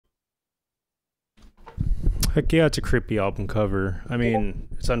Heck yeah, it's a creepy album cover. I mean,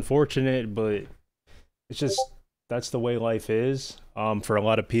 it's unfortunate, but it's just that's the way life is. For a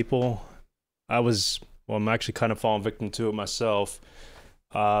lot of people, I'm actually kind of falling victim to it myself.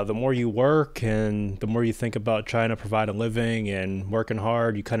 The more you work and the more you think about trying to provide a living and working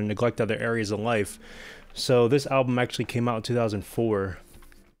hard, you kind of neglect other areas of life. So this album actually came out in 2004,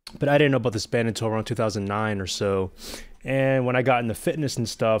 but I didn't know about this band until around 2009 or so. And when I got into fitness and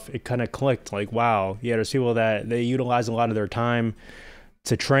stuff, it kind of clicked like, wow, yeah, there's people that they utilize a lot of their time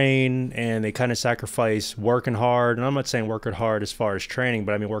to train and they kind of sacrifice working hard. And I'm not saying working hard as far as training,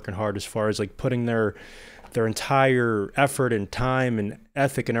 but I mean working hard as far as like putting their entire effort and time and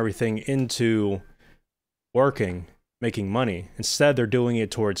ethic and everything into working, making money. Instead, they're doing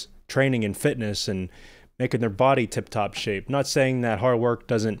it towards training and fitness and making their body tip-top shape. Not saying that hard work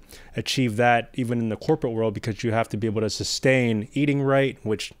doesn't achieve that even in the corporate world, because you have to be able to sustain eating right,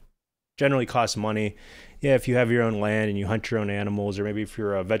 which generally costs money. Yeah, if you have your own land and you hunt your own animals, or maybe if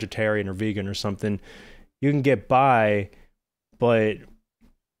you're a vegetarian or vegan or something, you can get by. But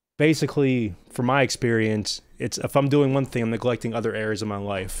basically, from my experience, it's if I'm doing one thing, I'm neglecting other areas of my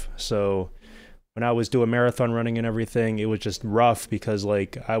life. So when I was doing marathon running and everything, it was just rough because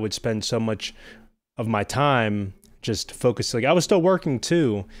like I would spend so much of my time just focused. Like I was still working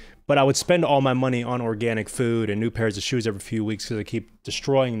too, but I would spend all my money on organic food and new pairs of shoes every few weeks because I keep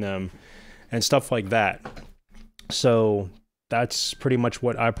destroying them and stuff like that. So that's pretty much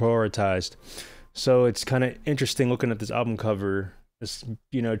what I prioritized. So it's kind of interesting looking at this album cover. This,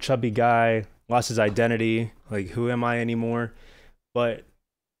 you know, chubby guy lost his identity. Like, who am I anymore? But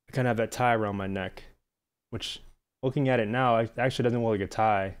I kind of have that tie around my neck, which looking at it now, it actually doesn't look like a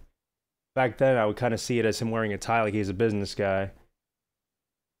tie. Back then, I would kind of see it as him wearing a tie like he's a business guy.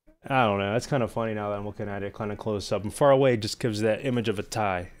 I don't know. That's kind of funny now that I'm looking at it kind of close up. And far away, it just gives that image of a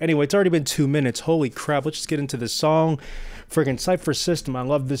tie. Anyway, it's already been 2 minutes. Holy crap. Let's just get into this song. Freaking Cipher System. I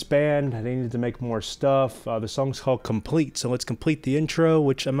love this band. They needed to make more stuff. The song's called Complete. So let's complete the intro,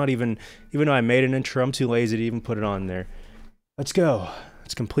 which I'm not even though I made an intro, I'm too lazy to even put it on there. Let's go.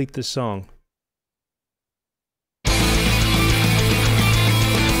 Let's complete this song.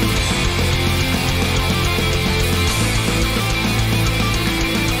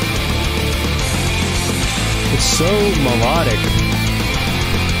 It's so melodic.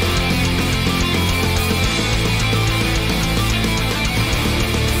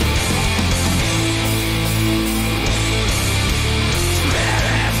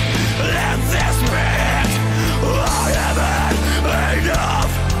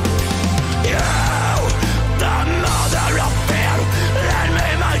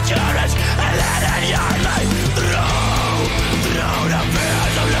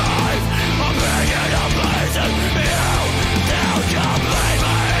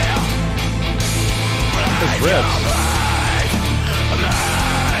 Riffs.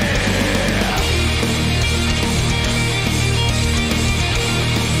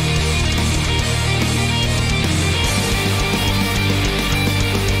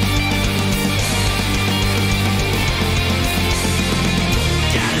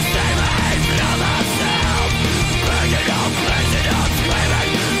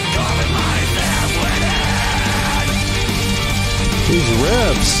 These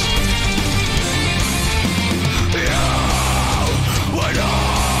riffs.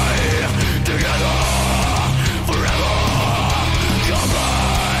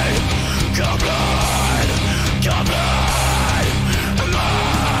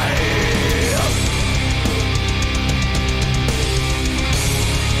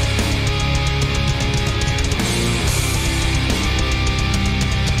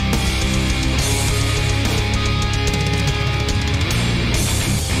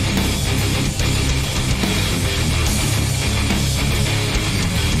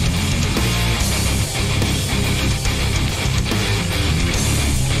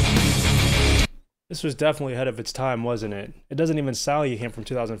 This was definitely ahead of its time, wasn't it? It doesn't even sound like it came from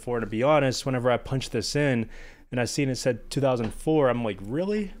 2004. To be honest, whenever I punched this in and I seen it said 2004, I'm like,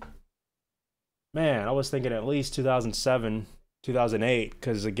 really? Man, I was thinking at least 2007, 2008,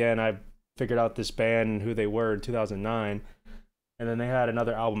 because again, I figured out this band and who they were in 2009. And then they had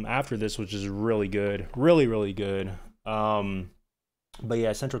another album after this, which is really good. Really, really good. But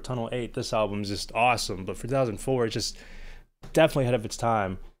yeah, Central Tunnel 8, this album is just awesome. But for 2004, it's just definitely ahead of its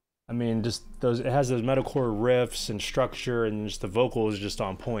time. I mean, just those, it has those metalcore riffs and structure, and just the vocals just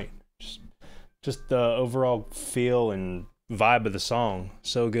on point. Just the overall feel and vibe of the song.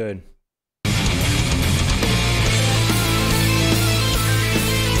 So good.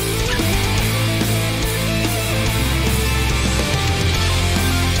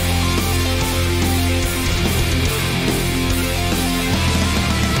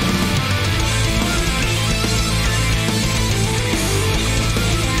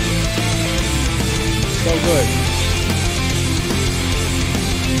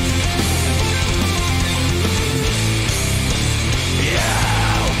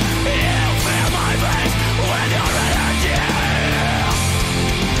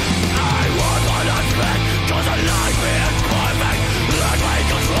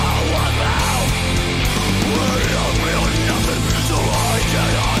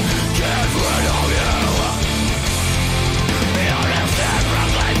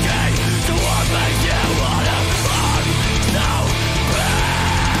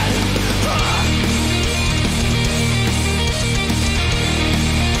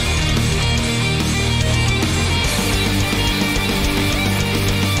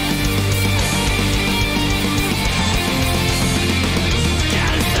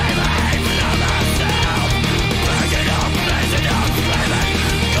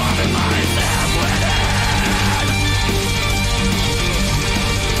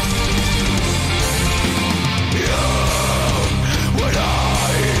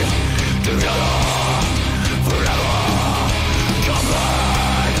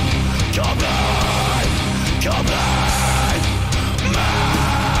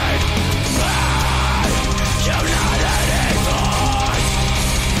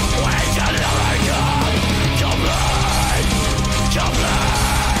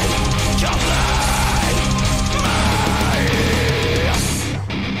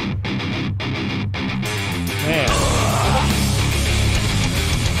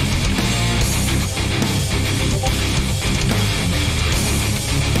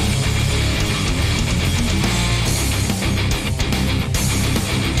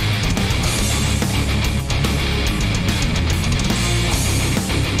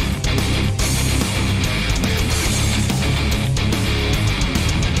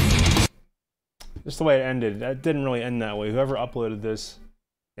 the way it ended. That didn't really end that way. Whoever uploaded this,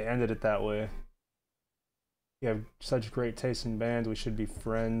 they ended it that way. You have such great taste in bands. We should be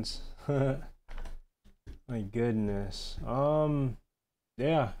friends. My goodness.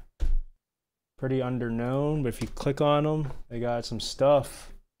 Yeah. Pretty underknown, but if you click on them, they got some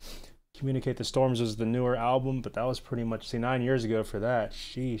stuff. Communicate the Storms was the newer album, but that was pretty much, see, 9 years ago for that.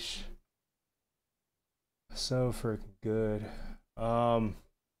 Sheesh. So freaking good.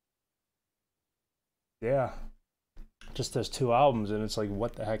 Yeah. Just those 2 albums, and it's like,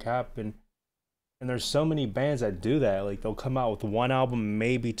 what the heck happened? And there's so many bands that do that. Like, they'll come out with 1 album,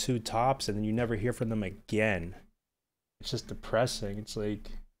 maybe 2 tops, and then you never hear from them again. It's just depressing. It's like,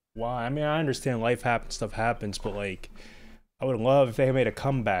 why? I mean, I understand life happens, stuff happens, but like, I would love if they made a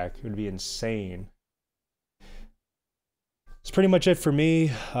comeback. It would be insane. That's pretty much it for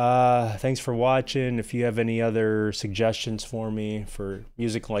me. Thanks for watching. If you have any other suggestions for me for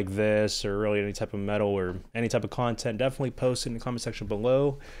music like this, or really any type of metal or any type of content, definitely post it in the comment section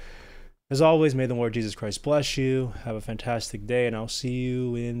below. As always, may the Lord Jesus Christ bless you. Have a fantastic day, and I'll see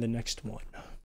you in the next one.